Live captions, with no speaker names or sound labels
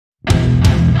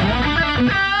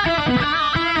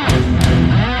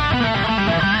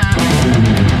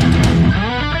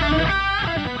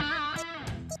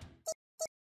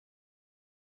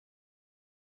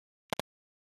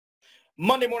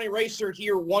Monday Morning Racer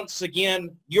here once again.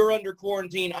 You're under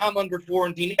quarantine. I'm under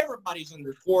quarantine. Everybody's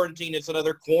under quarantine. It's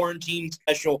another quarantine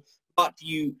special brought to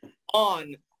you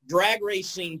on Drag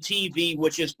Racing TV,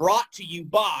 which is brought to you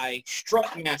by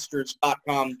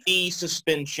strutmasters.com, the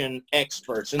suspension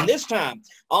experts. And this time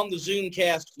on the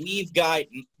Zoomcast,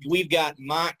 we've got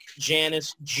Mike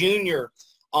Janis Jr.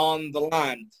 on the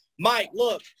line. Mike,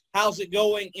 look, how's it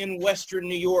going in Western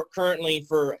New York currently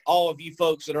for all of you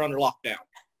folks that are under lockdown?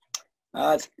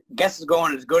 I guess it's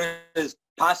going as good as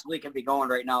possibly can be going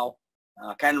right now.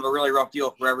 Kind of a really rough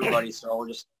deal for everybody. So we're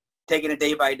just taking it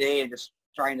day by day and just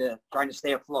trying to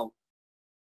stay afloat.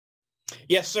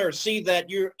 Yes, sir. See that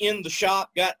you're in the shop,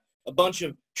 got a bunch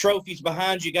of trophies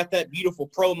behind you, got that beautiful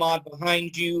Pro Mod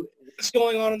behind you. What's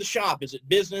going on in the shop? Is it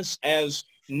business as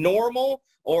normal,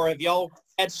 or have y'all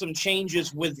had some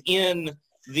changes within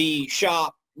the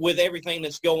shop with everything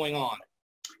that's going on?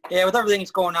 Yeah, with everything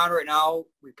that's going on right now,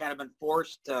 we've kind of been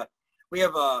forced to, we do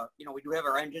have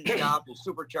our engine shop with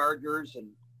superchargers, and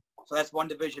so that's one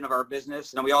division of our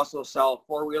business. And then we also sell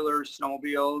four-wheelers,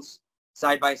 snowmobiles,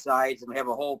 side-by-sides, and we have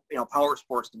a whole, power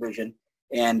sports division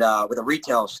and with a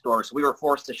retail store. So we were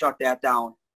forced to shut that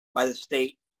down by the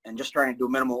state and just trying to do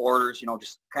minimal orders,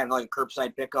 just kind of like a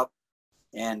curbside pickup.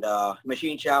 And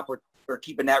machine shop, we're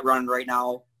keeping that running right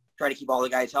now, trying to keep all the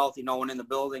guys healthy, no one in the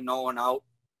building, no one out.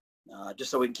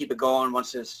 Just so we can keep it going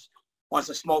once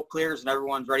the smoke clears and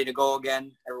everyone's ready to go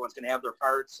again. Everyone's going to have their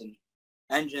parts and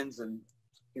engines and,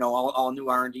 all new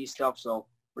R&D stuff. So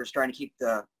we're just trying to keep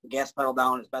the gas pedal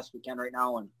down as best we can right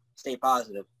now and stay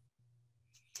positive.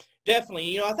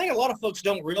 Definitely. I think a lot of folks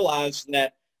don't realize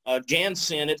that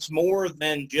Jansen, it's more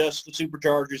than just the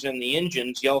superchargers and the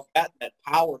engines. Y'all got that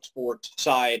power sports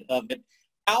side of it.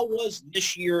 How was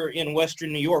this year in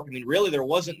Western New York? I mean, really, there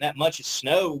wasn't that much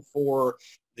snow for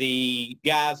the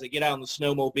guys that get out on the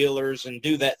snowmobilers and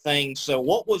do that thing. So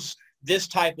what was this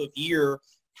type of year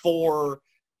for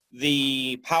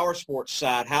the power sports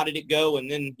side? How did it go? And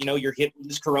then, you're hit with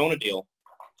this Corona deal.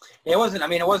 It wasn't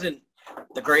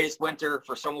the greatest winter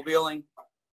for snowmobiling.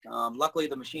 Luckily,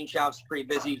 the machine shop's pretty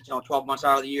busy, 12 months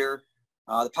out of the year.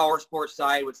 The power sports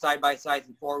side with side-by-sides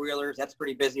and four-wheelers, that's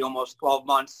pretty busy, almost 12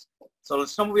 months. So the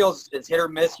snowmobiles, it's hit or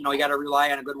miss. You got to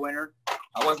rely on a good winter.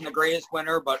 It wasn't the greatest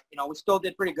winter, but, we still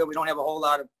did pretty good. We don't have a whole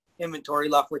lot of inventory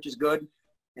left, which is good.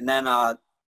 And then,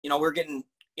 we're getting,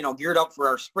 geared up for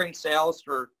our spring sales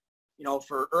for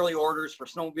early orders for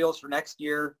snowmobiles for next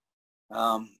year.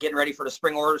 Getting ready for the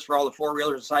spring orders for all the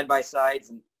four-wheelers and side-by-sides.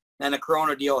 And then the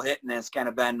Corona deal hit, and it's kind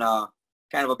of been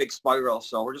kind of a big spiral.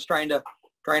 So we're just trying to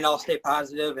all stay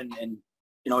positive and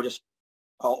just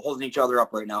holding each other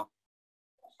up right now.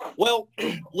 Well,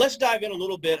 let's dive in a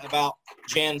little bit about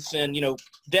Jansen.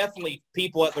 Definitely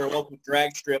people at their local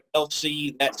drag strip, they'll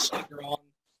see that sticker on,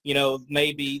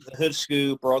 maybe the hood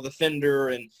scoop or the fender,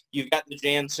 and you've got the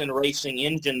Jansen racing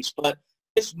engines. But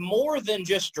it's more than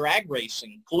just drag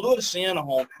racing. Clue us in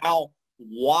on how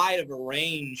wide of a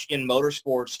range in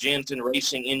motorsports Jansen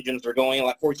racing engines are going.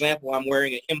 Like, for example, I'm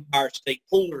wearing an Empire State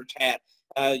Coolers hat.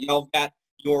 Y'all got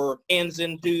your hands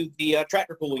into the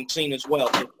tractor pulling scene as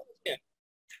well. So,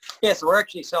 yeah, so we're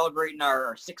actually celebrating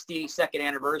our 62nd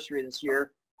anniversary this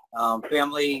year.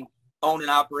 Family owned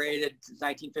and operated since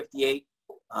 1958.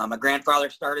 My grandfather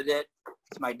started it.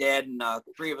 It's my dad and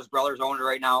three of his brothers own it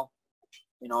right now.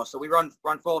 So we run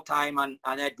full time on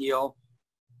that deal.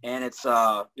 And it's,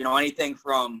 anything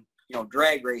from,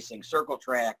 drag racing, circle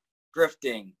track,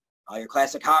 drifting, your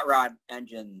classic hot rod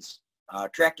engines,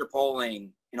 tractor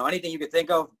pulling, anything you could think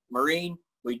of, marine,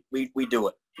 we do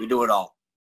it. We do it all.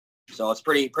 So it's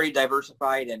pretty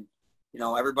diversified, and,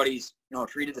 everybody's,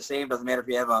 treated the same. Doesn't matter if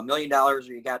you have $1 million or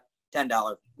you got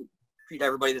 $10. We treat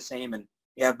everybody the same, and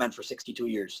we have been for 62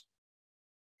 years.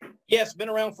 Yeah, it's been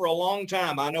around for a long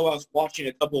time. I know I was watching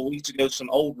a couple of weeks ago some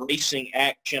old racing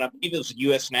action. I believe it was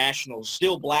U.S. Nationals,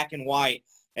 still black and white,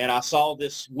 and I saw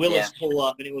this Willis pull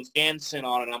up, and it was Jansen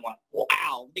on it, and I'm like,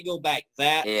 wow, they go back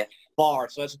that far.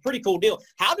 So it's a pretty cool deal.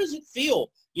 How does it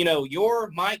feel? You're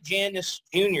Mike Janis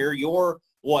Jr., you're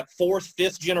fourth,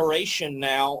 fifth generation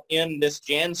now in this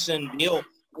Jansen deal.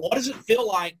 What does it feel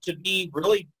like to be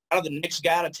really kind of the next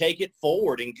guy to take it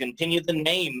forward and continue the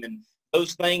name and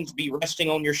those things be resting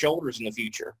on your shoulders in the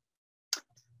future?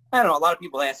 I don't know. A lot of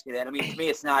people ask me that. I mean, to me,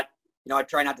 it's not, I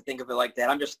try not to think of it like that.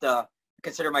 I'm just,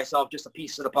 consider myself just a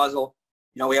piece of the puzzle.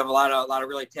 We have a lot of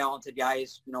really talented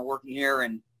guys, working here,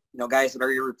 and, guys that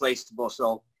are irreplaceable.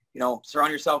 So,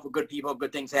 surround yourself with good people,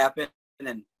 good things happen.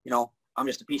 And, I'm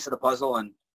just a piece of the puzzle,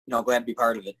 and, glad to be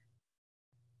part of it.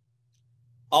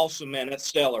 Awesome, man. That's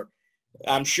stellar.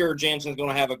 I'm sure Jansen's going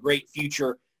to have a great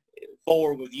future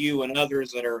forward with you and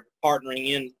others that are partnering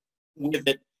in with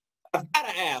it. I've got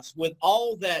to ask, with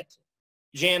all that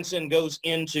Jansen goes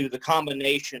into the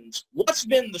combinations, what's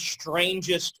been the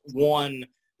strangest one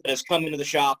that has come into the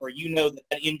shop, or you know that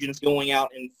that engine is going out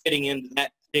and fitting into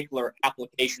that particular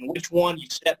application? Which one you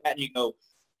step back and you go,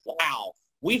 wow,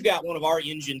 we've got one of our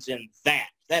engines in that.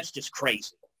 That's just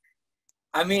crazy.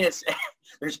 I mean,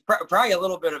 there's probably a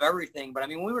little bit of everything, but I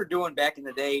mean, we were doing back in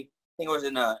the day, I think it was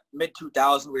in the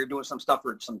mid-2000s, we were doing some stuff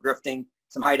for some drifting,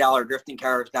 some high-dollar drifting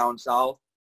cars down south.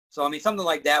 So, I mean, something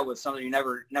like that was something you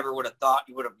never would have thought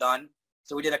you would have done.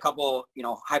 So we did a couple,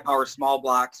 high-power small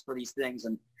blocks for these things,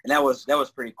 and that was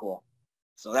pretty cool.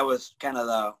 So that was kind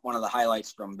of one of the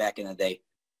highlights from back in the day.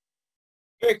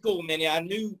 Very cool, man. Yeah, I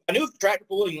knew the tractor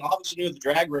pulling, obviously knew the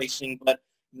drag racing, but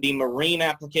the marine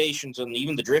applications and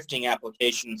even the drifting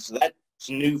applications, that's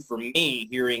new for me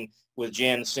hearing with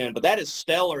Jansen. But that is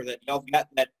stellar that y'all got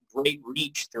that great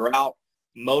reach throughout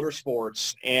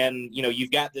motorsports, and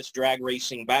you've got this drag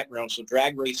racing background, so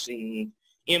drag racing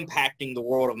impacting the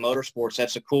world of motorsports.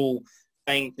 That's a cool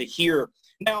thing to hear.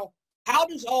 Now, how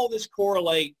does all this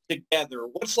correlate together?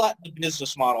 What's like the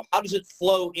business model? How does it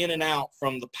flow in and out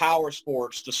from the power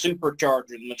sports, the supercharger,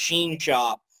 the machine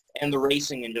shop, and the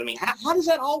racing engine? I mean, how does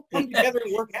that all come together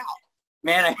and work out?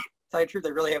 Man, I tell you the truth, I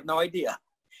really have no idea.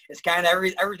 It's kind of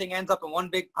everything ends up in one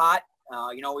big pot.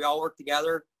 We all work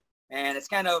together. And it's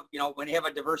kind of, when you have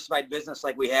a diversified business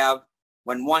like we have,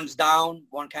 when one's down,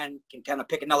 one can kind of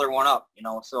pick another one up,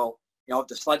 So, if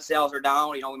the sled sales are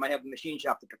down, we might have the machine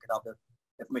shop to pick it up.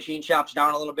 If the machine shop's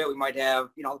down a little bit, we might have,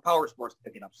 the power sports to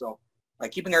pick it up. So,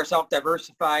 like keeping ourselves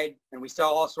diversified, and we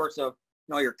sell all sorts of,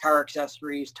 your car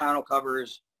accessories, tonneau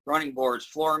covers, running boards,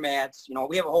 floor mats.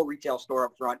 We have a whole retail store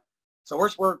up front. So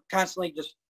we're constantly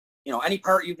just, any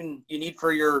part you need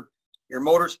for your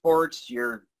motorsports,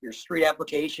 your street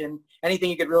application, anything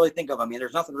you could really think of. I mean,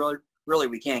 there's nothing really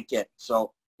we can't get.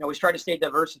 So, we try to stay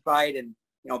diversified and,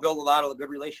 build a lot of good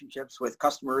relationships with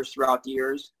customers throughout the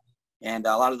years and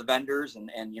a lot of the vendors. And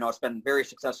it's been very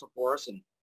successful for us. And,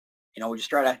 we just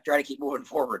try to keep moving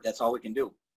forward. That's all we can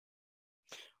do.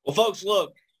 Well, folks,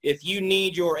 look, if you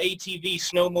need your ATV,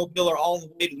 snowmobile, or all the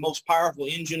way to the most powerful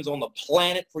engines on the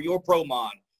planet for your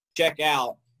ProMod, check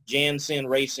out Jansen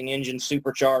Racing Engines,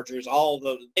 superchargers, all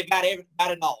those. They've got it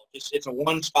all. It's a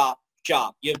one-stop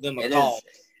shop. Give them a call.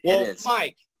 Well,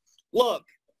 Mike, look,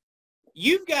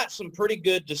 you've got some pretty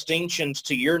good distinctions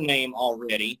to your name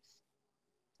already.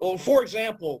 Well, for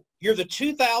example, you're the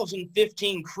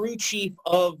 2015 Crew Chief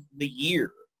of the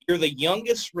Year. You're the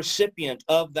youngest recipient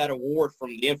of that award from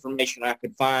the information I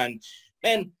could find.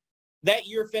 And that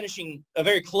year finishing a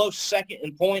very close second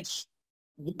in points.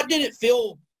 What did it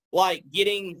feel like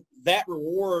getting that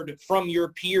reward from your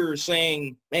peers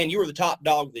saying, man, you were the top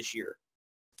dog this year?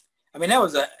 I mean, that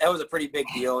was a pretty big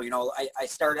deal.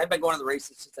 I've been going to the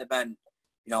races since I've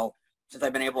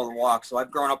been able to walk. So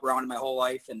I've grown up around it my whole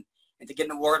life, and to get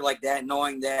an award like that,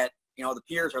 knowing that, the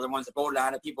peers are the ones that voted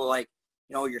on it, people like,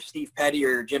 your Steve Petty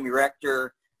or Jimmy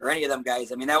Rector or any of them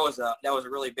guys. I mean, that was a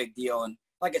really big deal. And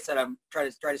like I said, I'm try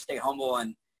to stay humble,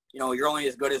 and, you're only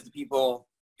as good as the people,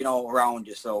 around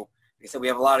you. So like I said, we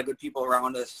have a lot of good people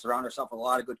around us, surround ourselves with a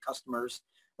lot of good customers,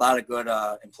 a lot of good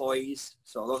employees.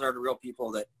 So those are the real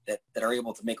people that are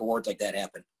able to make awards like that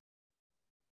happen.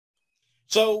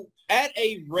 So at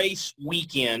a race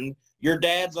weekend, your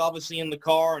dad's obviously in the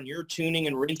car and you're tuning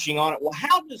and wrenching on it. Well,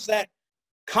 how does that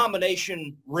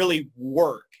combination really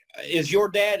work? Is your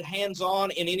dad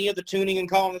hands-on in any of the tuning and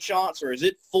calling the shots, or is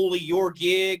it fully your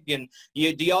gig? And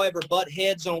do y'all ever butt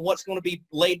heads on what's going to be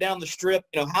laid down the strip?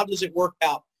 How does it work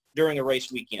out during a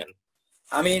race weekend?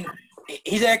 I mean,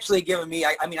 he's actually given me,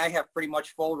 I have pretty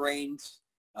much full reins.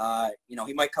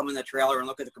 He might come in the trailer and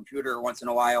look at the computer once in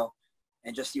a while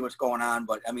and just see what's going on.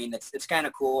 But I mean, it's kind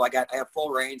of cool. I have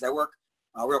full reins. I work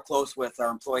real close with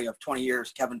our employee of 20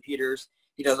 years, Kevin Peters.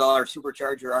 He does all our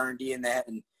supercharger R&D and that.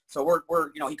 And so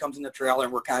we're he comes in the trailer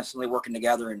and we're constantly working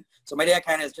together. And so my dad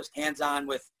kind of is just hands-on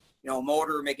with,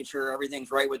 motor, making sure everything's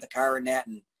right with the car and that.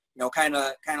 And, kind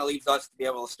of leaves us to be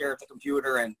able to stare at the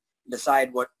computer and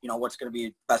decide what, what's going to be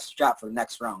the best shot for the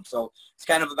next round. So it's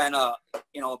kind of been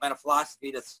a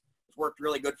philosophy that's worked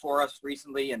really good for us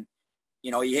recently. And,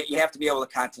 you have to be able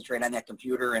to concentrate on that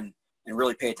computer and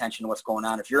really pay attention to what's going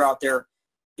on. If you're out there,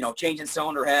 changing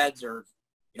cylinder heads or,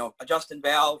 adjusting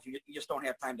valves, you just don't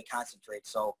have time to concentrate.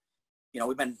 So,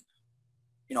 we've been,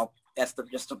 that's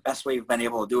just the best way we've been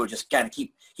able to do it. Just kind of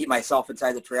keep myself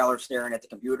inside the trailer staring at the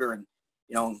computer and,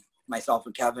 myself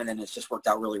and Kevin, and it's just worked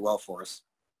out really well for us.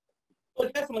 Well,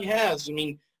 it definitely has. I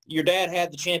mean, your dad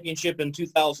had the championship in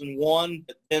 2001,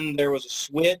 but then there was a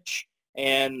switch,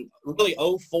 and really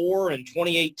 04 and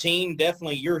 2018,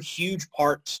 definitely you're huge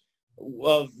parts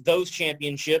of those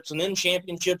championships and then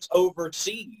championships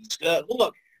overseas.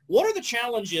 Look, what are the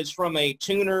challenges from a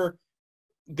tuner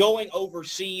going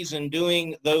overseas and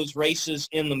doing those races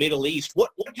in the Middle East?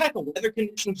 What type of weather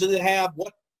conditions do they have?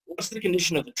 What's the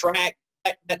condition of the track?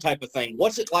 That type of thing.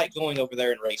 What's it like going over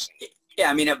there and racing? Yeah,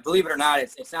 I mean, believe it or not,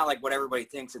 it's not like what everybody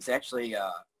thinks. It's actually, I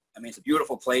mean, it's a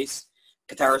beautiful place.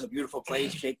 Qatar is a beautiful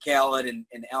place. Sheikh Khaled and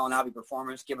Al Nabi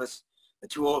Performance give us the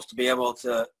tools to be able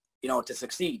to, to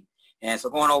succeed. And so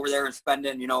going over there and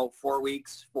spending, 4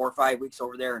 or 5 weeks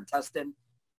over there and testing,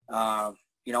 and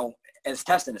it's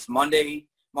testing. It's Monday,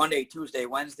 Tuesday,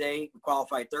 Wednesday. We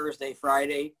qualify Thursday,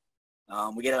 Friday.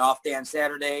 We get an off day on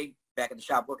Saturday, back at the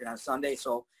shop working on Sunday.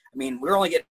 So, I mean, we're only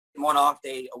getting one off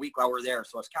day a week while we're there.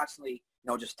 So it's constantly,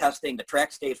 just testing. The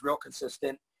track stays real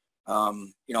consistent,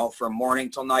 from morning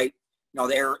till night.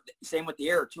 The air, same with the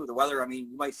air too. The weather, I mean,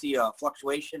 you might see a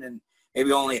fluctuation and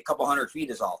maybe only a couple 100 feet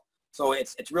is all. So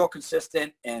it's real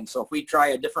consistent. And so if we try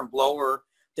a different blower,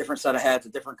 different set of heads, a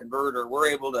different converter, we're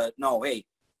able to know, hey,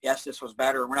 yes, this was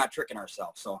better. We're not tricking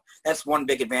ourselves. So that's one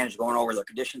big advantage going over. The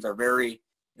conditions are very,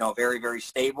 very, very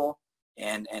stable,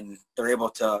 and they're able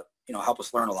to, help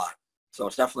us learn a lot. So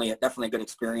it's definitely a good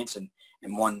experience, and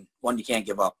one you can't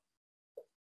give up.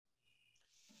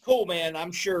 Cool, man.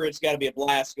 I'm sure it's got to be a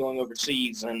blast going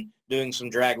overseas and doing some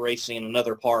drag racing in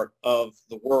another part of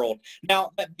the world.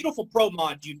 Now, that beautiful Pro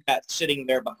Mod you've got sitting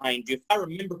there behind you, if I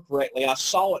remember correctly, I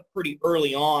saw it pretty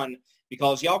early on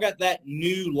because y'all got that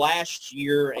new last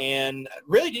year and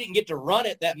really didn't get to run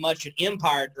it that much at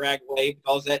Empire Dragway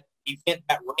because that event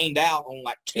got rained out on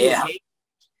like 2 days.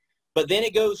 But then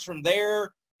it goes from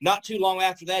there. Not too long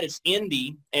after that, it's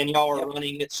Indy, and y'all are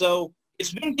running it. So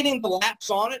it's been getting the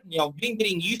laps on it,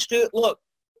 getting used to it. Look,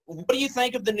 what do you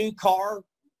think of the new car?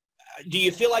 Do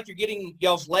you feel like you're getting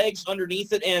y'all's legs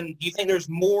underneath it, and do you think there's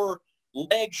more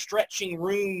leg stretching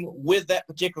room with that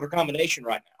particular combination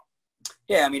right now?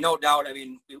 Yeah, I mean, no doubt. I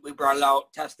mean, we brought it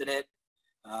out, tested it.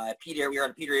 We were at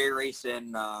a Peter Air race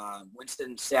in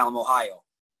Winston-Salem, Ohio.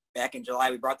 Back in July,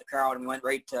 we brought the car out, and we went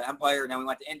right to Empire, and then we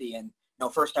went to Indy. And,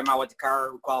 first time out with the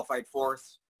car, we qualified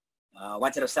 4th,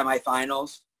 went to the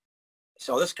semifinals.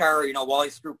 So this car,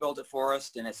 Wally's Group built it for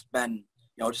us, and it's been,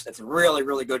 it's a really,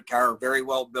 really good car, very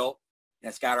well built. And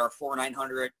it's got our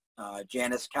 4900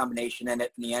 Janis combination in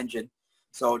it in the engine.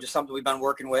 So just something we've been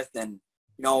working with. And,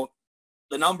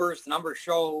 the numbers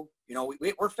show,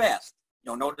 we're fast,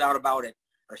 no doubt about it.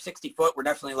 Our 60 foot, we're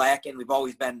definitely lacking. We've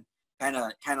always been kind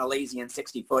of lazy in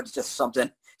 60 foot. It's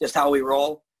just how we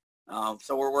roll.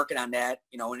 So we're working on that.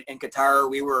 In Qatar,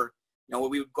 we were,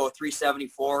 we would go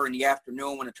 374 in the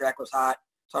afternoon when the track was hot.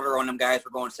 Some of them guys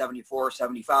were going 74,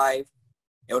 75.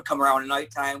 It would come around at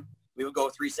nighttime. We would go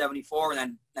 374,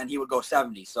 and then he would go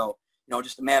 70. So,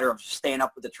 just a matter of staying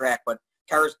up with the track. But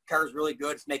car's really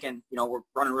good. It's making, we're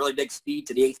running really big speed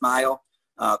to the 8th mile,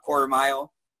 quarter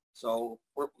mile. So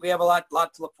we have a lot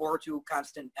to look forward to,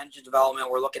 constant engine development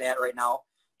we're looking at right now.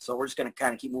 So we're just going to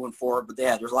kind of keep moving forward. But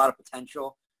yeah, there's a lot of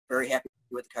potential. Very happy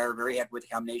with the car, very happy with the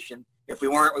combination. If we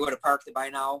weren't, we would have parked it by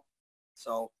now.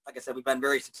 So like I said, we've been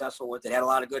very successful with it. Had a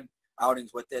lot of good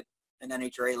outings with it. And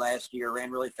NHRA last year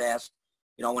ran really fast,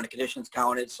 when the conditions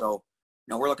counted. So,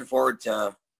 we're looking forward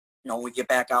to, when we get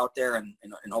back out there and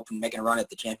hoping making a run at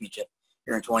the championship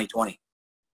here in 2020.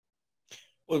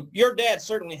 Well, your dad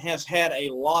certainly has had a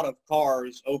lot of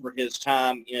cars over his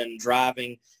time in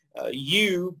driving.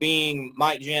 You being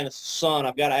Mike Janis' son,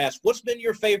 I've got to ask, what's been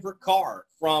your favorite car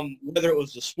from whether it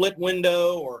was the split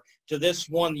window or to this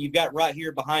one that you've got right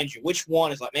here behind you? Which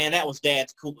one is like, man, that was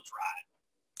Dad's coolest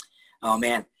ride? Oh,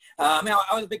 man. I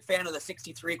was a big fan of the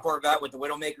 63 Corvette with the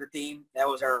Widowmaker theme. That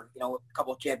was our, a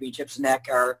couple of championships in that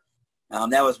car.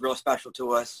 That was real special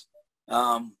to us.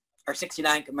 Our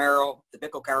 69 Camaro, the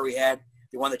Bickle car we had,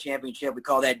 we won the championship. We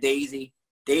call that Daisy.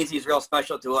 Daisy is real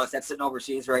special to us. That's sitting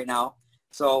overseas right now.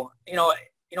 So,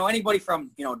 anybody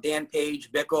from, Dan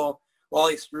Page, Bickle,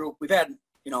 Wally's Group, we've had,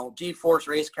 G-Force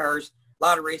race cars, a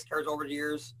lot of race cars over the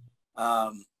years.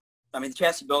 The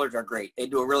chassis builders are great. They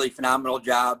do a really phenomenal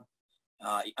job.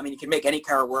 You can make any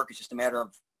car work. It's just a matter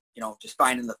of, just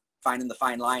finding the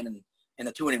fine line and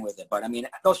the tuning with it. But,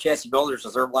 those chassis builders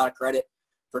deserve a lot of credit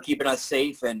for keeping us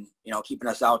safe and, keeping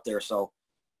us out there. So,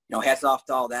 hats off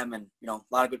to all them, and, a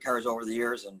lot of good cars over the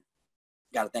years, and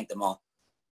got to thank them all.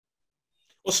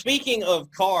 Well, speaking of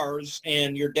cars,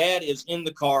 and your dad is in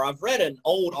the car, I've read an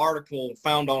old article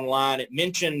found online. It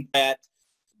mentioned that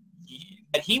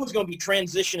he was going to be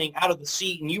transitioning out of the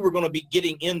seat and you were going to be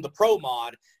getting in the Pro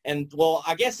Mod. And, well,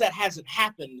 I guess that hasn't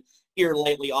happened here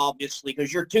lately, obviously,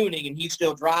 because you're tuning and he's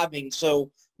still driving.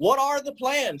 So what are the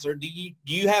plans? Or do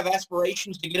you have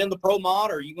aspirations to get in the pro mod?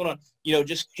 Or are you going to, you know,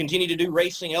 just continue to do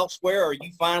racing elsewhere? Or are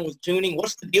you fine with tuning?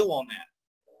 What's the deal on that?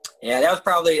 Yeah, that was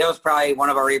probably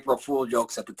one of our April Fool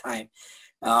jokes at the time.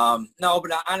 No,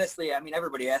 but honestly, I mean,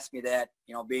 everybody asked me that,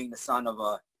 you know, being the son of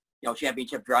a, you know,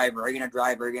 championship driver, are you going to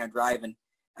drive? Are you going to drive? And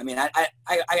I mean, I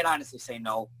can honestly say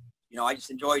no. You know, I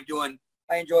enjoy doing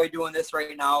this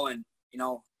right now, and, you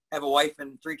know, have a wife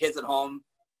and 3 kids at home.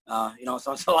 You know,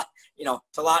 so it's a lot, you know,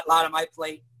 it's a lot on my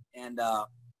plate. And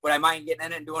would I mind getting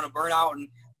in it and doing a burnout and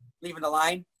leaving the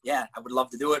line? Yeah, I would love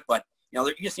to do it. But, you know,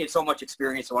 you just need so much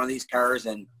experience in one of these cars,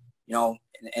 and, you know,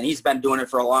 and he's been doing it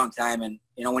for a long time. And,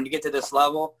 you know, when you get to this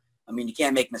level, I mean, you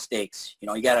can't make mistakes. You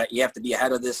know, you have to be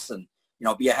ahead of this, and, you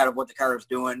know, be ahead of what the car is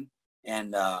doing.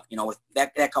 And, you know, with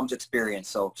that comes experience.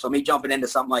 So me jumping into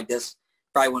something like this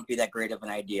probably wouldn't be that great of an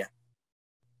idea.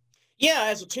 Yeah,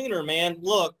 as a tuner, man,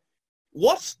 look,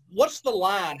 what's the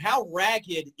line? How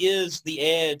ragged is the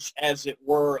edge, as it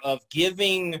were, of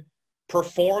giving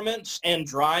performance and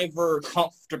driver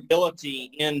comfortability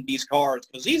in these cars?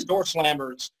 Because these door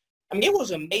slammers, I mean, it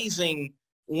was amazing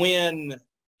when,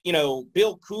 you know,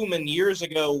 Bill Koolman years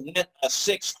ago went a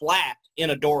 6 flat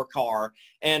in a door car,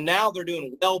 and now they're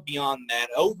doing well beyond that,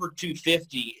 over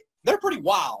 250. They're pretty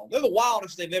wild. They're the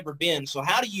wildest they've ever been. So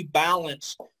how do you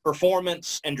balance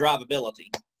performance and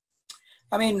drivability?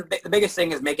 I mean, the biggest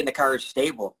thing is making the cars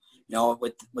stable, you know,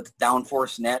 with the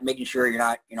downforce and that, making sure you're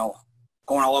not, you know,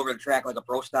 going all over the track like a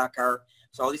pro stock car.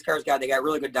 So all these cars they got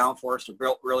really good downforce. They're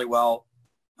built really well,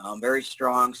 very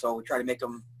strong. So we try to make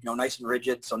them, you know, nice and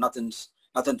rigid, so nothing's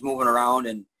moving around,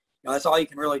 and, you know, that's all you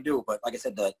can really do. But like I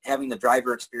said, having the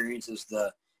driver experience is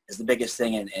the biggest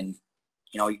thing, and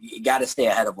you know, you got to stay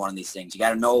ahead of one of these things. You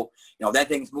got to know, you know, that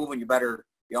thing's moving. You better,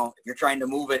 you know, if you're trying to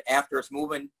move it after it's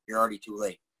moving, you're already too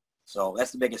late. So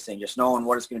that's the biggest thing, just knowing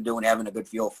what it's going to do and having a good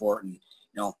feel for it. And, you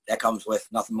know, that comes with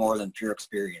nothing more than pure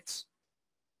experience.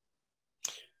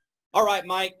 All right,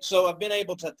 Mike. So I've been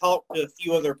able to talk to a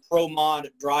few other pro mod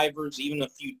drivers, even a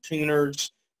few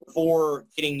tuners, before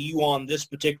getting you on this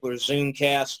particular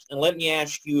Zoomcast. And let me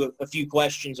ask you a few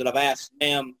questions that I've asked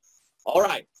them. All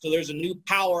right, so there's a new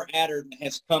power adder that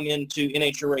has come into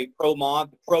NHRA Pro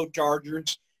Mod, the Pro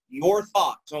Chargers. Your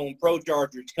thoughts on Pro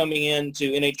Chargers coming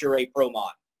into NHRA Pro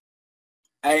Mod?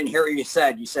 I didn't hear what you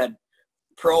said. You said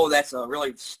Pro, that's a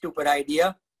really stupid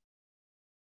idea.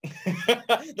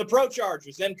 The Pro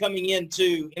Chargers, them coming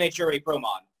into NHRA Pro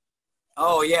Mod.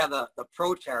 Oh, yeah, the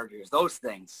Pro Chargers, those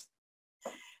things.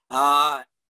 Yeah.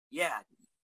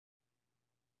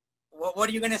 What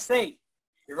are you going to say?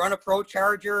 You run a Pro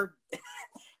Charger?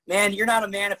 Man, you're not a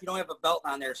man if you don't have a belt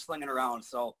on there slinging around.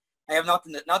 So I have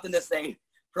nothing to say.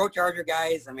 Pro Charger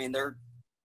guys, I mean,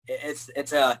 it's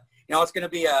a, you know, it's going to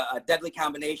be a deadly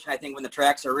combination, I think, when the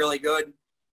tracks are really good.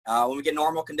 When we get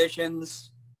normal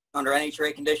conditions, under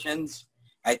NHRA conditions,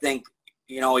 I think,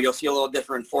 you know, you'll see a little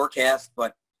different forecast.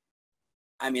 But,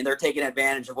 I mean, they're taking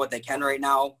advantage of what they can right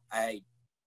now.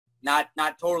 Not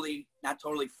totally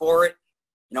for it,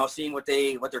 you know, seeing what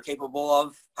they're capable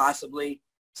of, possibly.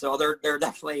 So they're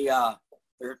definitely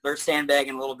they're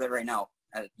sandbagging a little bit right now,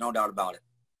 no doubt about it.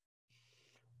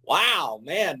 Wow,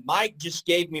 man, Mike just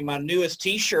gave me my newest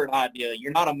T-shirt idea.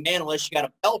 You're not a man unless you got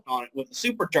a belt on it with a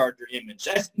supercharger image.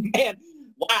 That's, man,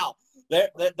 wow.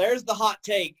 There's the hot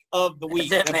take of the week.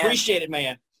 That's it, man. Appreciate it,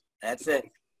 man. That's it.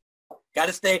 Got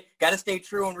to stay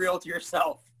true and real to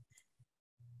yourself.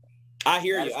 I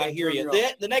hear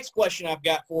you. The next question I've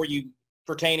got for you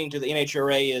pertaining to the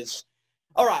NHRA is,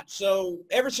 all right, so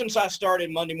ever since I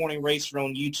started Monday Morning Racer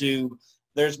on YouTube,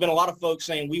 there's been a lot of folks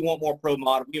saying we want more pro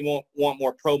mod, we want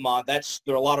more pro mod. There's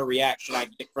a lot of reaction I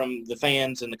get from the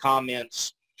fans and the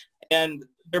comments. And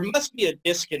there must be a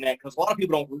disconnect because a lot of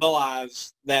people don't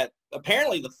realize that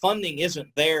apparently the funding isn't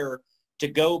there to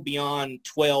go beyond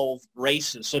 12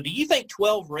 races. So do you think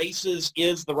 12 races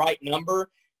is the right number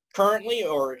currently,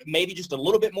 or maybe just a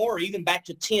little bit more, or even back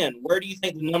to 10? Where do you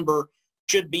think the number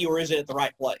should be, or is it at the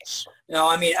right place? No,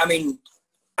 I mean,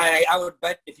 I would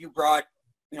bet if you brought,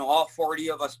 you know, all 40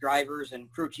 of us drivers and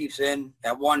crew chiefs in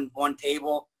at one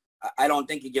table, I don't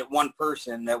think you get one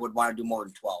person that would want to do more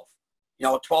than 12. You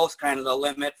know, 12 is kind of the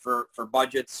limit for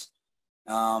budgets,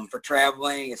 for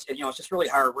traveling. It's, you know, it's just really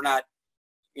hard. We're not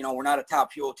a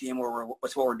top fuel team where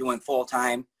that's what we're doing full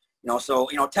time. You know, so,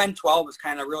 you know, 10, 12 is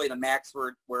kind of really the max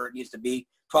where it needs to be.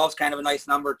 12 is kind of a nice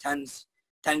number. 10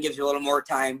 gives you a little more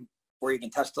time where you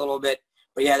can test a little bit.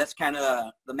 But yeah, that's kind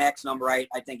of the max number I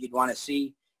think you'd want to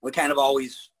see. We kind of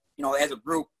always, you know, as a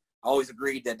group, always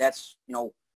agreed that that's, you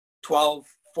know, 12,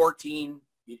 14,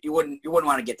 you wouldn't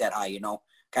want to get that high, you know,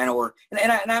 kind of where,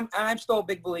 and I'm still a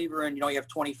big believer in, you know, you have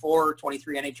 24,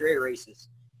 23 NHRA races.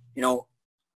 you know,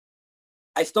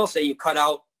 I still say you cut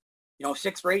out, you know,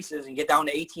 6 races and get down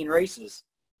to 18 races.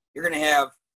 You're going to have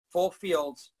full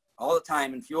fields all the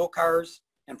time in fuel cars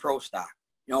and pro stock.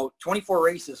 You know, 24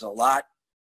 races is a lot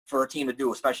for a team to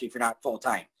do, especially if you're not full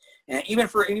time. And even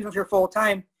if you're full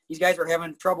time, these guys are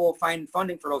having trouble finding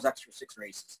funding for those extra 6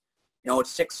 races. You know,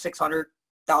 it's $600,000,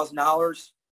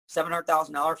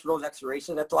 $700,000 for those extra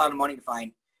races. That's a lot of money to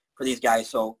find for these guys.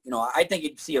 So, you know, I think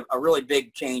you'd see a really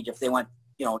big change if they went,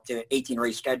 you know, to 18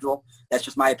 race schedule. That's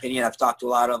just my opinion. I've talked to a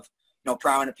lot of, you know,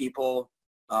 prominent people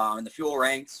in the fuel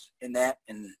ranks in that,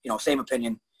 and, you know, same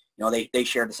opinion. You know, they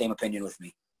shared the same opinion with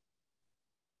me.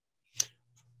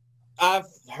 I've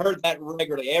heard that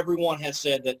regularly. Everyone has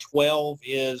said that 12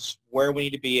 is where we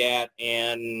need to be at,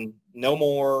 and no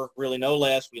more, really no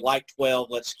less. We like 12.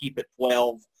 Let's keep it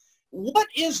 12. What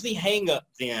is the hang-up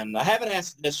then? I haven't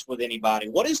asked this with anybody.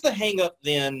 What is the hang-up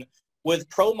then with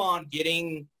ProMod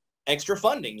getting extra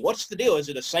funding? What's the deal? Is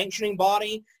it a sanctioning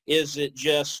body? Is it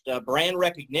just brand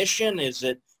recognition? Is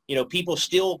it, you know, people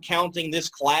still counting this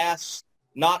class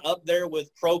not up there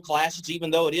with pro classes, even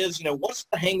though it is? You know, what's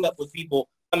the hang-up with people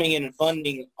coming in and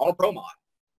funding on ProMod?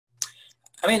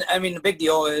 I mean, the big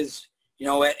deal is, you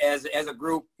know, as a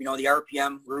group, you know, the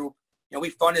RPM group, you know,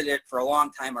 we funded it for a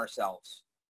long time ourselves.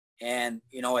 And,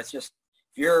 you know, it's just,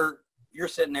 if you're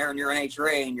sitting there and you're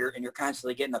NHRA and you're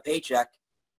constantly getting a paycheck,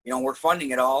 you know, we're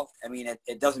funding it all. I mean,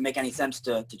 it doesn't make any sense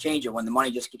to change it when the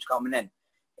money just keeps coming in.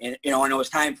 And, you know, and it was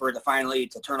time for it to finally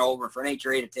to turn over, for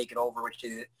NHRA to take it over,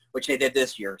 which they did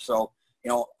this year. So, you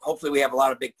know, hopefully we have a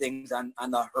lot of big things on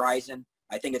the horizon.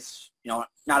 I think it's, you know,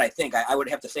 not I think, I would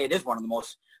have to say it is one of the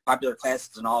most popular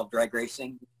classes in all of drag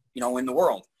racing, you know, in the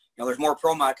world. You know, there's more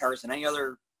ProMod cars than any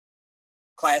other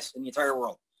class in the entire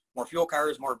world. More fuel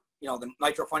cars, more, you know, the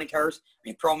nitro funny cars. I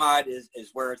mean, ProMod is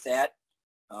where it's at.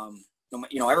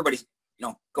 You know, everybody's, you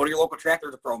know, go to your local track,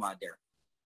 there's a ProMod there.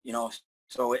 You know,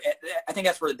 so I think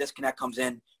that's where the disconnect comes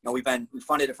in. You know, we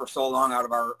funded it for so long out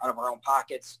of our own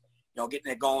pockets, you know,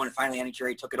 getting it going, and finally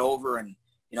NHRA took it over, and,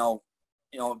 you know,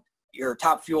 your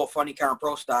top fuel funny car and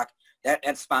pro stock,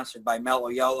 that's sponsored by Mellow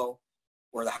Yellow,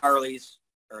 or the Harleys,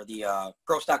 or the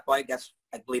pro stock bike,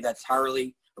 I believe that's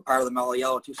Harley, or part of the Mellow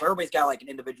Yellow too. So everybody's got like an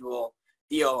individual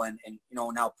deal, and you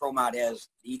know, now ProMod has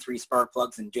the E3 spark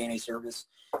plugs and JNA service.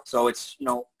 So it's, you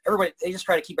know, everybody, they just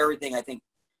try to keep everything, I think,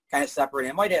 kind of separate.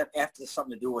 It might have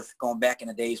something to do with going back in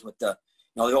the days with the,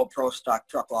 you know, the old pro stock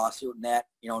truck lawsuit and that.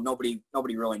 You know, nobody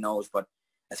really knows, but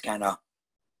that's kind of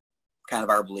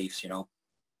our beliefs, you know.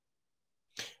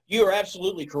 You are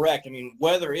absolutely correct. I mean,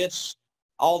 whether it's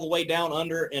all the way down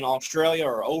under in Australia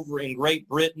or over in Great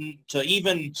Britain to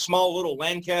even small little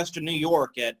Lancaster, New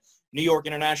York at New York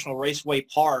International Raceway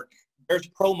Park, there's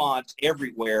ProMods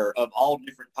everywhere of all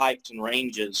different types and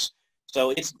ranges. So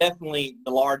it's definitely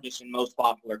the largest and most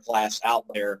popular class out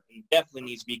there, and definitely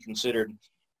needs to be considered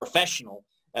professional.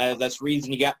 That's the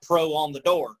reason you got pro on the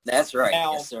door. That's right.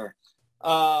 Now, yes, sir.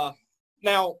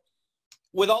 Now,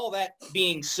 with all that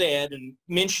being said, and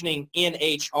mentioning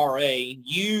NHRA,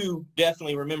 you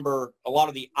definitely remember a lot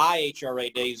of the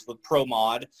IHRA days with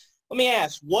ProMod. Let me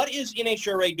ask, what is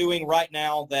NHRA doing right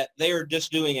now that they're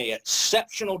just doing an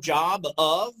exceptional job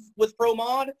of with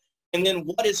ProMod? And then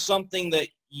what is something that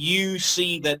you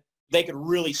see that they could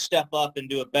really step up and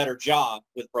do a better job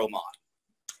with ProMod?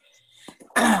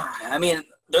 I mean,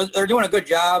 they're doing a good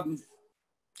job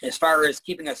as far as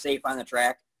keeping us safe on the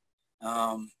track.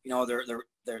 You know,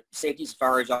 their safety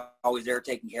safari is always there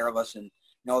taking care of us, and, you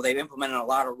know, they've implemented a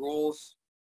lot of rules,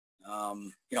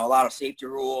 you know, a lot of safety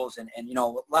rules, and, you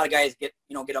know, a lot of guys get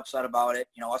upset about it,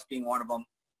 you know, us being one of them.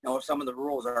 You know, some of the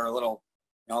rules are a little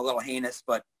heinous,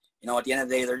 but, you know, at the end of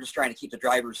the day, they're just trying to keep the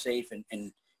drivers safe and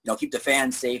you know, keep the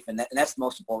fans safe, and that's the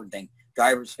most important thing.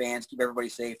 Drivers, fans, keep everybody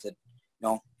safe to, you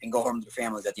know, and go home to their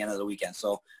families at the end of the weekend.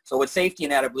 So with safety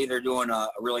and that, I believe they're doing a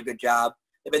really good job.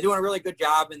 They've been doing a really good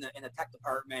job in the tech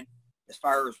department as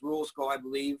far as rules go. I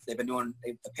believe they've been doing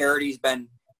the parity's been,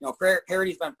 you know,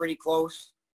 parity's been pretty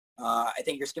close. I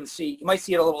think you're just going to see, you might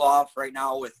see it a little off right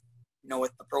now with, you know,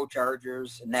 with the pro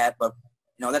chargers and that, but,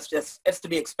 you know, it's to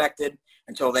be expected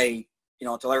until they, you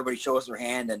know, until everybody shows their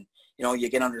hand and, you know, you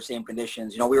get under the same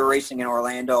conditions. You know, we were racing in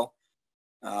Orlando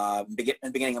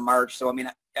beginning of March, so I mean,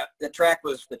 the track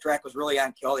was really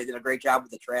on kill. They did a great job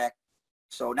with the track.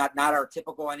 So not our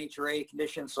typical NHRA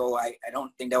conditions. So I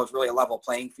don't think that was really a level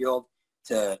playing field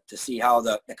to see how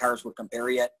the cars would compare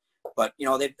yet. But, you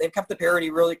know, they've kept the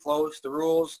parity really close. The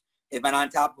rules, they've been on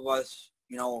top of us,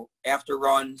 you know, after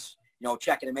runs, you know,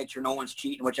 checking to make sure no one's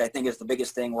cheating, which I think is the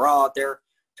biggest thing. We're all out there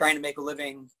trying to make a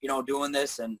living, you know, doing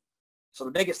this. And so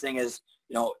the biggest thing is,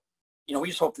 you know, we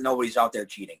just hope that nobody's out there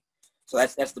cheating. So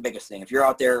that's the biggest thing. If you're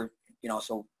out there,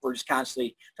 so we're just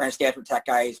constantly trying to stay after tech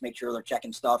guys, make sure they're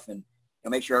checking stuff, and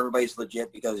make sure everybody's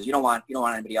legit, because you don't want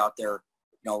anybody out there,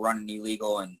 running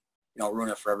illegal and ruin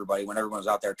it for everybody when everyone's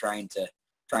out there trying to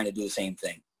do the same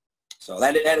thing. So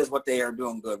that is what they are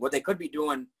doing good. What they could be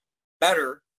doing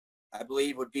better, I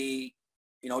believe, would be,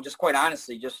 just quite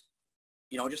honestly, just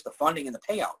the funding and the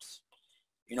payouts.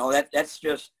 That's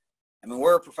just,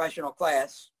 we're a professional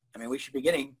class. We should be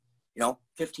getting,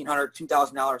 $1,500,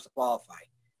 $2,000 to qualify.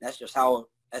 That's just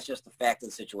the fact of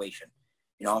the situation.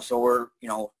 So we're,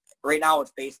 right now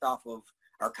it's based off of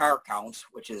our car counts,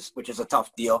 which is a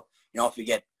tough deal. If you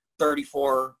get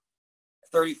 29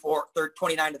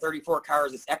 to 34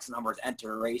 cars, it's X number to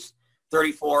enter a race.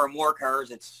 34 or more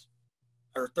cars,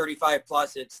 or 35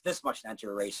 plus, it's this much to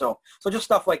enter a race. So just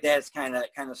stuff like that is kind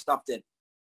of stuff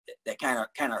that kind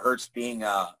of hurts being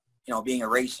being a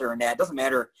racer, and that. It doesn't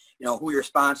matter, who your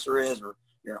sponsor is or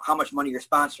how much money your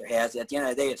sponsor has. At the end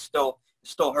of the day, it still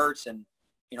hurts. And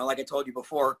like I told you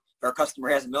before, if our customer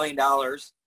has $1 million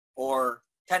or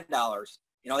 $10,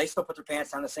 they still put their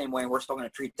pants on the same way, and we're still going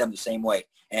to treat them the same way.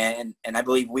 And I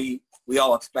believe we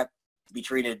all expect to be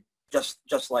treated just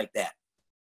like that.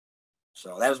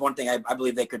 So that is one thing I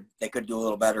believe they could do a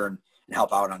little better and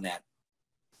help out on that.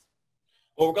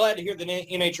 Well, we're glad to hear the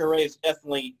NHRA is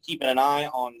definitely keeping an eye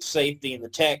on safety in the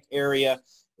tech area.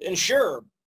 And sure,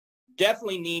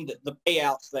 definitely need the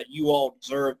payouts that you all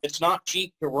deserve. It's not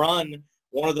cheap to run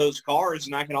one of those cars,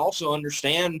 and I can also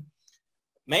understand,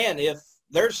 man, if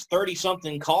there's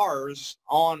 30-something cars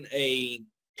on a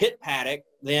pit paddock,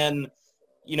 then,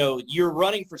 you're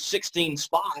running for 16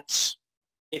 spots.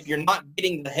 If you're not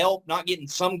getting the help, not getting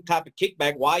some type of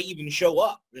kickback, why even show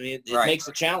up? It Right. makes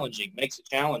it challenging.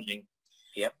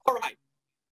 Yep. All right.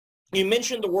 You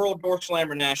mentioned the World Door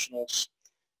Slammer Nationals.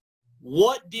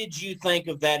 What did you think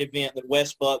of that event that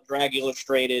West Buck, Drag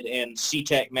Illustrated, and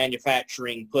C-Tech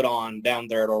Manufacturing put on down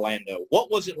there at Orlando?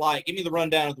 What was it like? Give me the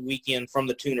rundown of the weekend from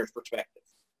the tuner's perspective.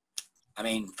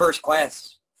 First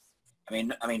class.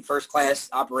 First class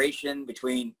operation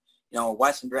between,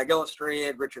 West and Drag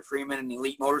Illustrated, Richard Freeman, and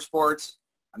Elite Motorsports.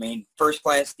 First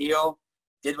class deal.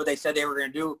 Did what they said they were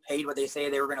going to do. Paid what they say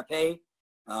they were going to pay.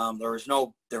 There was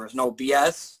no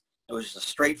BS. It was just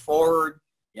straightforward.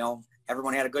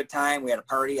 Everyone had a good time. We had a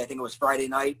party. I think it was Friday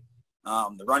night.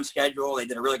 The run schedule, they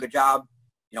did a really good job.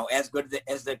 As good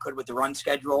as they could with the run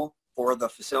schedule for the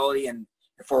facility and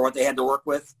for what they had to work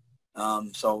with.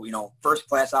 First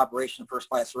class operation, first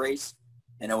class race,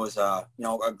 and it was a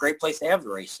great place to have the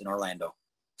race in Orlando.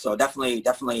 So definitely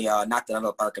knocked it out of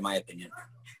the park in my opinion.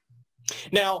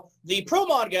 Now, the Pro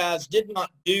Mod guys did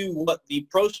not do what the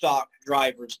Pro Stock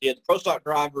drivers did. The Pro Stock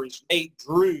drivers, they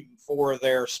drew for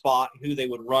their spot and who they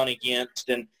would run against,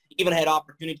 and even had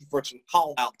opportunity for some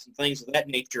call-outs and things of that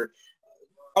nature.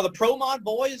 Are the Pro Mod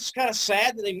boys kind of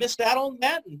sad that they missed out on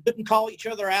that and couldn't call each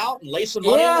other out and lay some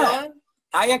money on the line?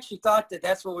 I actually thought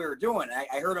that's what we were doing.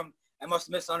 I heard them. I must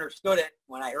have misunderstood it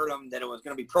when I heard them that it was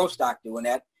going to be Pro Stock doing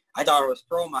that. I thought it was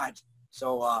Pro Mod,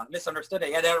 so misunderstood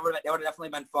it. Yeah, that would have definitely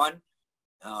been fun.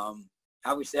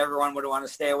 Obviously, everyone would want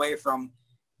to stay away from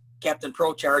Captain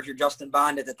Pro Charger Justin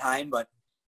Bond at the time, but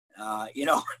yeah,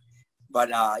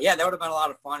 that would have been a lot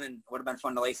of fun, and would have been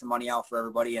fun to lay some money out for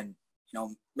everybody, and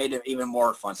made it even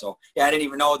more fun. So yeah, I didn't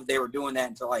even know that they were doing that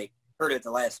until I heard it at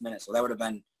the last minute. So that would have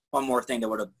been one more thing that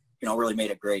would have really made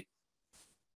it great.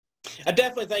 I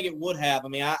definitely think it would have.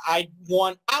 I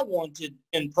wanted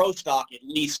in Pro Stock at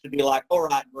least to be like, all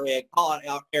right, Greg, call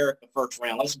out Eric the first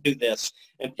round. Let's do this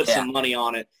and put some money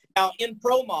on it. Now, in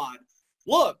Pro Mod,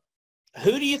 look,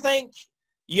 who do you think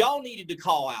y'all needed to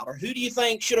call out, or who do you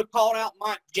think should have called out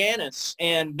Mike Janis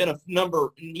and been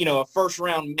a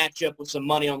first-round matchup with some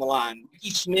money on the line?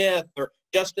 Ricky Smith or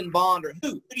Justin Bond, or who?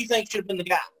 Who do you think should have been the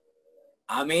guy?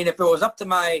 If it was up to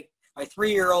my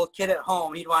 3-year-old kid at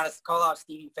home, he'd want us to call out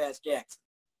Stevie Fast Jackson.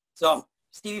 So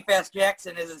Stevie Fast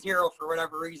Jackson is his hero for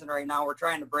whatever reason right now. We're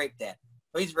trying to break that.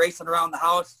 So he's racing around the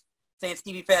house saying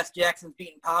Stevie Fast Jackson's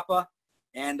beating Papa.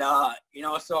 And,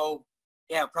 so,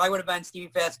 yeah, probably would have been Stevie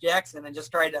Fast Jackson, and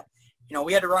just tried to,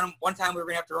 we had to run him. One time we were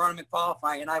going to have to run him in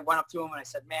qualifying, and I went up to him and I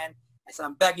said, man,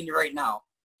 I'm begging you right now.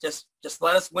 Just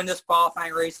let us win this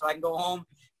qualifying race so I can go home,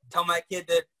 tell my kid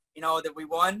that, that we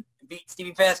won and beat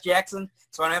Stevie Fast Jackson,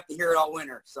 so I don't have to hear it all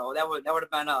winter. So that would have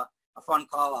been a fun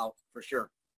call out for sure.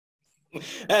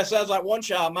 That sounds like one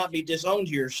child might be disowned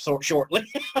here shortly.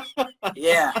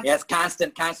 yeah, it's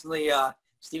constantly.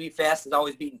 Stevie Fast is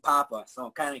always beating Papa,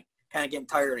 so kind of getting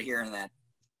tired of hearing that.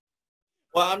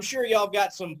 Well, I'm sure y'all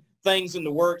got some things in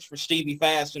the works for Stevie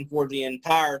Fast and for the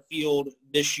entire field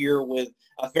this year with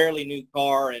a fairly new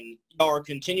car, and y'all are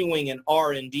continuing in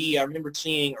R&D. I remember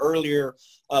seeing earlier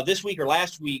this week or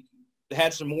last week,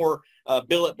 had some more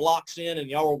billet blocks in, and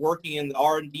y'all were working in the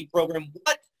R&D program.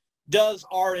 What does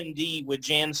R&D with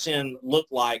Jansen look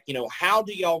like? You know, how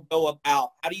do y'all go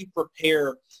about, how do you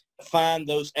prepare to find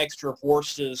those extra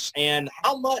horses, and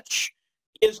how much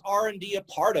is R&D a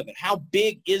part of it? How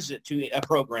big is it to a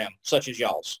program such as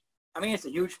y'all's? I mean, it's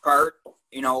a huge part.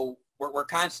 You know, we're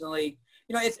constantly,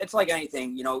 you know, it's like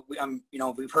anything, you know, you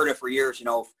know, we've heard it for years, you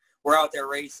know, we're out there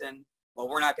racing, well,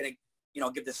 we're not going to, you know,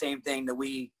 give the same thing that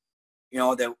we,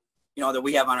 that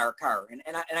we have on our car.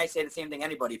 And I say the same thing,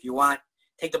 anybody, if you want,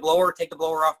 take the blower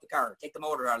off the car, take the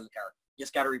motor out of the car. You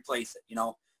just got to replace it, you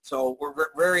know. So we're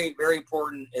very, very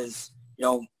important is, you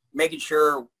know, making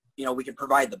sure, you know, we can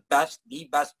provide the best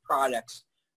products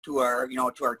to our, you know,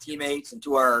 to our teammates and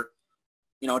to our,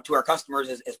 you know, to our customers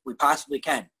as we possibly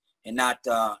can, and not,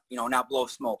 you know, not blow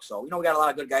smoke. So, you know, we got a lot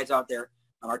of good guys out there.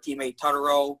 Our teammate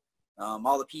Totoro,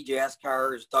 all the PJS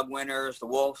cars, Doug Winters, the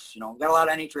Wolves, you know, we got a lot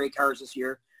of NHRA cars this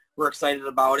year. We're excited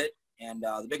about it. And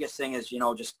the biggest thing is, you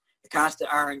know, just the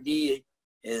constant R&D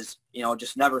is, you know,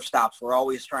 just never stops. We're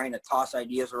always trying to toss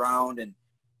ideas around, and,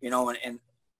 you know, and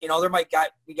you know, there might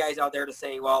be guys out there to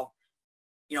say, well,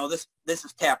 you know, this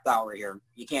is tapped out right here.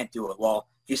 You can't do it. Well,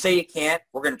 if you say you can't,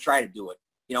 we're going to try to do it.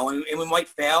 You know, and we might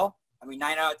fail. I mean,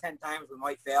 9 out of 10 times we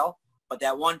might fail, but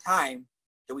that one time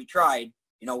that we tried,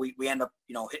 you know, we end up,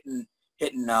 you know,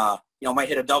 hitting, you know, might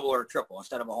hit a double or a triple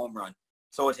instead of a home run.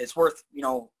 So it's worth, you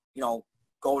know,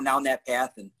 going down that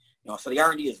path. And, you know, so the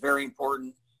R&D is very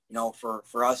important, you know, for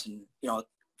us and, you know,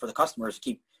 for the customers to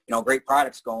keep, you know, great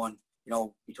products going, you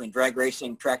know, between drag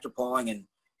racing, tractor pulling, and,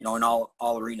 you know, in all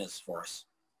arenas for us.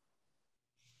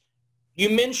 You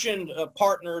mentioned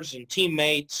partners and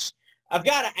teammates. I've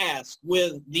got to ask,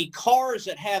 with the cars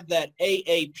that have that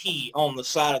AAP on the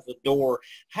side of the door,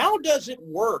 how does it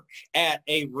work at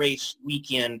a race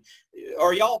weekend?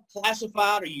 Are y'all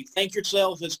classified, or you think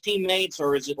yourselves as teammates,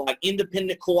 or is it like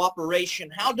independent cooperation?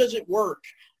 How does it work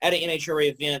at an NHRA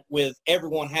event with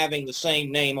everyone having the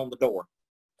same name on the door?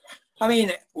 I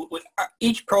mean, with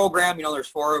each program, you know, there's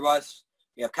 4 of us.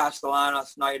 We have Castellana,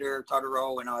 Snyder,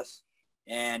 Totoro, and us.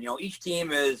 And, you know, each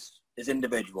team is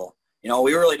individual. You know,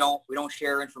 we don't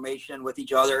share information with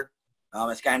each other.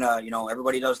 It's kind of, you know,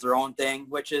 everybody does their own thing,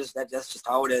 which is, that's just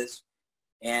how it is.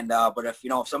 And, but if, you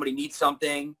know, if somebody needs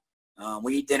something,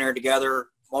 we eat dinner together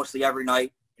mostly every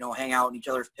night, you know, hang out in each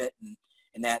other's pit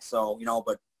and that. So, you know,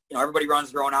 but, you know, everybody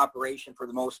runs their own operation for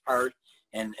the most part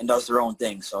and does their own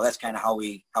thing. So that's kind of how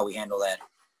we handle that.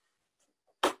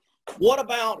 What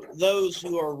about those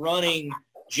who are running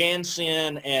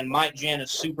Jansen and Mike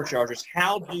Janis superchargers?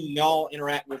 How do y'all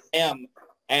interact with them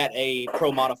at a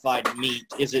pro modified meet?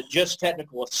 Is it just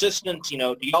technical assistance? You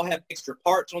know, do y'all have extra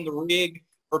parts on the rig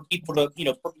for people to, you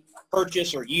know,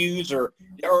 purchase or use, or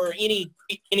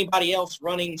anybody else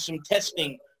running some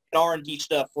testing and R&D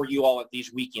stuff for you all at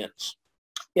these weekends?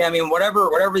 Yeah, I mean, whatever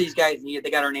these guys need, they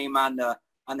got our name on the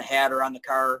hat or on the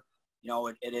car. You know,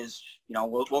 it is, you know,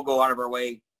 we'll go out of our way.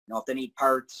 You know, if they need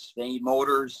parts, they need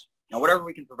motors, you know, whatever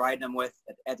we can provide them with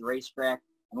at the racetrack,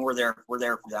 and we're there for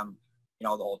them, you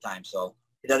know, the whole time. So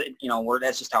it doesn't, you know,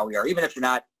 that's just how we are. Even if you're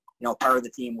not, you know, part of the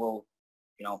team, we'll,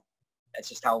 you know, that's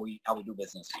just how we do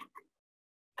business.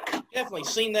 Definitely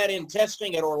seen that in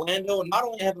testing at Orlando. And not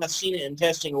only have I seen it in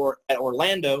testing at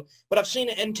Orlando, but I've seen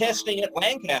it in testing at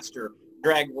Lancaster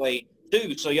Dragway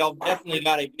too. So y'all definitely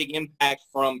got a big impact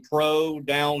from pro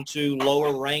down to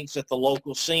lower ranks at the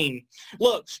local scene.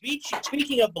 Look,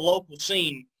 speaking of the local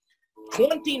scene,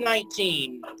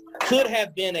 2019 could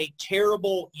have been a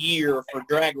terrible year for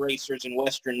drag racers in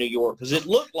Western New York, because it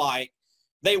looked like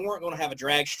they weren't going to have a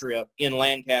drag strip in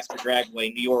Lancaster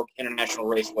Dragway, New York International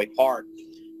Raceway Park.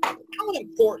 How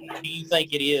important do you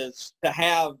think it is to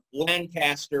have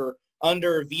Lancaster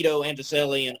under Vito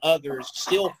Anticelli and others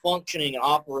still functioning and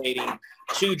operating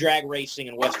to drag racing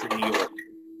in Western New York?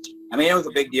 I mean, it was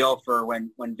a big deal for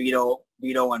when Vito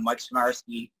and Mike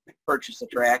Smarski purchased the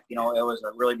track. You know, it was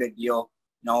a really big deal.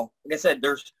 You know, like I said,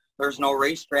 there's no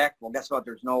racetrack. Well, guess what?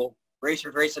 There's no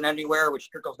racers racing anywhere,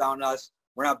 which trickles down to us.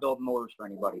 We're not building motors for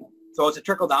anybody. So it's a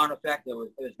trickle-down effect. It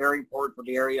was very important for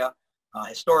the area.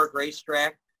 Historic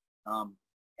racetrack.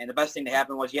 And the best thing to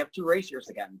happen was you have 2 racers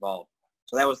that got involved.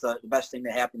 So that was the best thing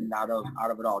that happened out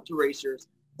of it all. 2 racers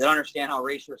that understand how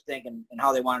racers think and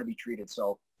how they want to be treated.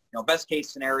 So, you know, best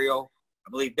case scenario,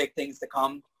 I believe big things to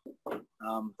come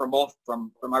from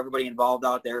everybody involved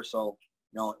out there. So,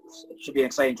 you know, it should be an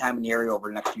exciting time in the area over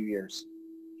the next few years.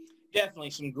 Definitely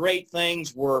some great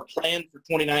things were planned for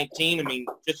 2019. I mean,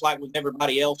 just like with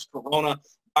everybody else,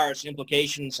 coronavirus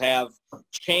implications have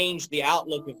changed the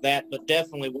outlook of that, but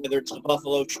definitely whether it's the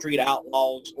Buffalo Street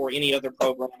Outlaws or any other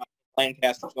program,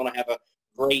 Lancaster's going to have a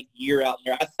great year out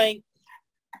there. I think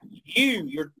you,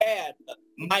 your dad,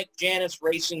 Mike Janis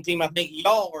Racing Team, I think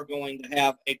y'all are going to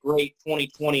have a great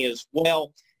 2020 as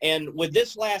well. And with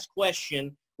this last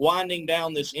question, winding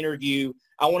down this interview,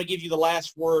 I want to give you the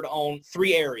last word on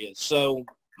 3 areas. So,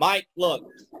 Mike, look,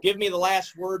 give me the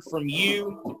last word from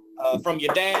you, from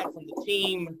your dad, from the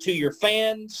team, to your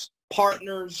fans,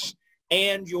 partners,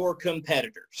 and your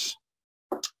competitors.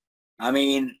 I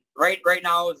mean, right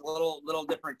now is a little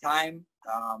different time.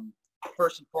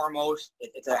 First and foremost,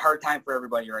 it's a hard time for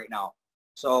everybody right now.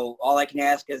 So all I can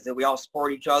ask is that we all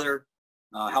support each other,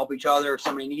 help each other. If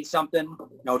somebody needs something,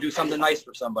 do something nice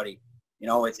for somebody.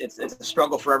 It's a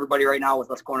struggle for everybody right now with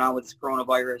what's going on with this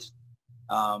coronavirus.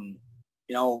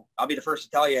 I'll be the first to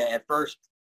tell you, at first,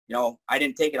 I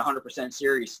didn't take it 100%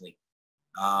 seriously.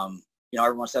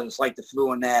 Everyone says it's like the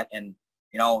flu and that, and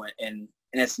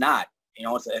it's not.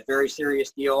 It's a very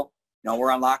serious deal.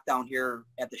 We're on lockdown here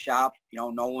at the shop.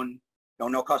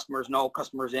 No customers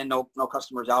in, no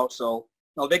customers out. So,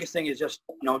 the biggest thing is just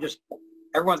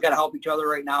everyone's got to help each other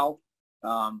right now.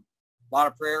 A lot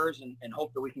of prayers and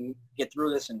hope that we can get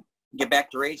through this and get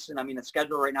back to racing. I mean, the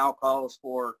schedule right now calls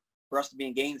for us to be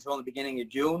in Gainesville in the beginning of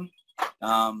June.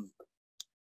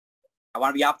 I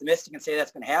want to be optimistic and say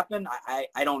that's going to happen. I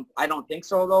don't think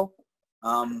so, though.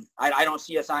 I don't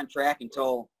see us on track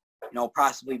until,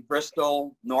 possibly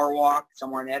Bristol, Norwalk,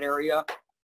 somewhere in that area.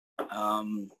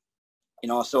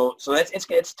 So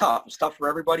it's tough. It's tough for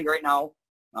everybody right now.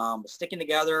 Sticking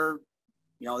together,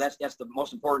 that's the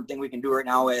most important thing we can do right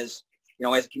now as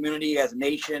a community, as a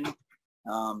nation,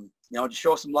 to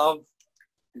show some love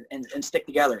and stick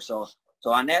together. So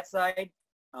on that side,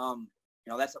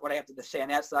 that's what I have to say on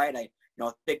that side.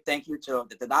 Big thank you to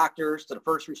the doctors, to the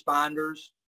first responders,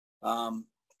 to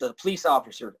the police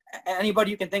officer, anybody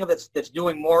you can think of that's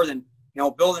doing more than,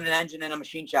 building an engine in a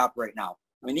machine shop right now.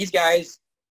 I mean, these guys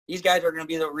are going to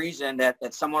be the reason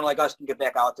that someone like us can get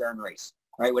back out there and race,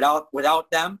 right? Without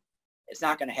them, it's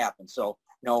not going to happen. So,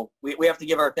 we have to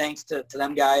give our thanks to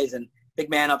them guys and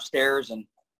big man upstairs and,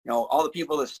 all the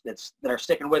people that are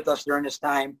sticking with us during this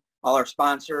time, all our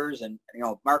sponsors and,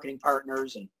 marketing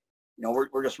partners. And,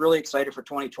 we're just really excited for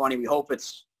 2020. We hope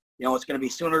it's going to be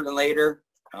sooner than later.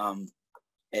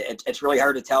 It's really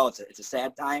hard to tell. It's a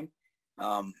sad time.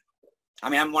 I'm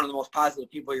one of the most positive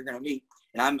people you're going to meet,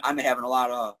 and I'm having a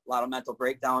lot of mental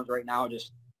breakdowns right now.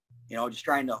 Just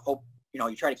trying to hope,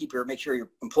 you try to make sure your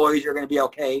employees are going to be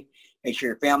okay, make sure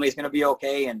your family is going to be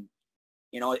okay. And,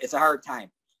 it's a hard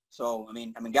time. So,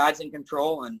 God's in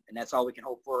control and that's all we can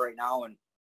hope for right now. And,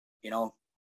 it'll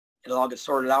all get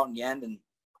sorted out in the end, and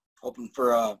hoping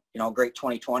for a, great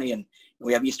 2020. And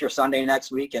we have Easter Sunday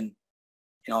next week. And,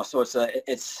 so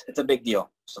it's a big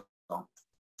deal. So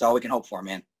it's all we can hope for,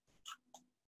 man.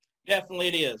 Definitely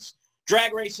it is.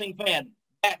 Drag racing fan,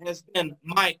 that has been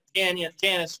Mike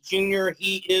Janis Jr.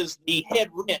 He is the head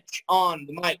wrench on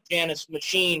the Mike Janis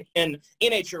machine in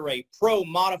NHRA Pro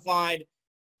Modified.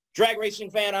 Drag racing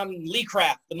fan, I'm Lee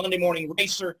Kraft, the Monday Morning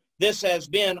Racer. This has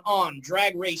been on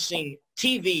Drag Racing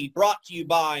TV, brought to you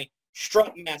by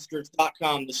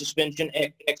strutmasters.com, the suspension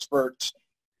experts.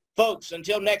 Folks,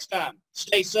 until next time,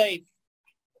 stay safe,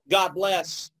 God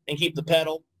bless, and keep the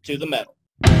pedal to the metal.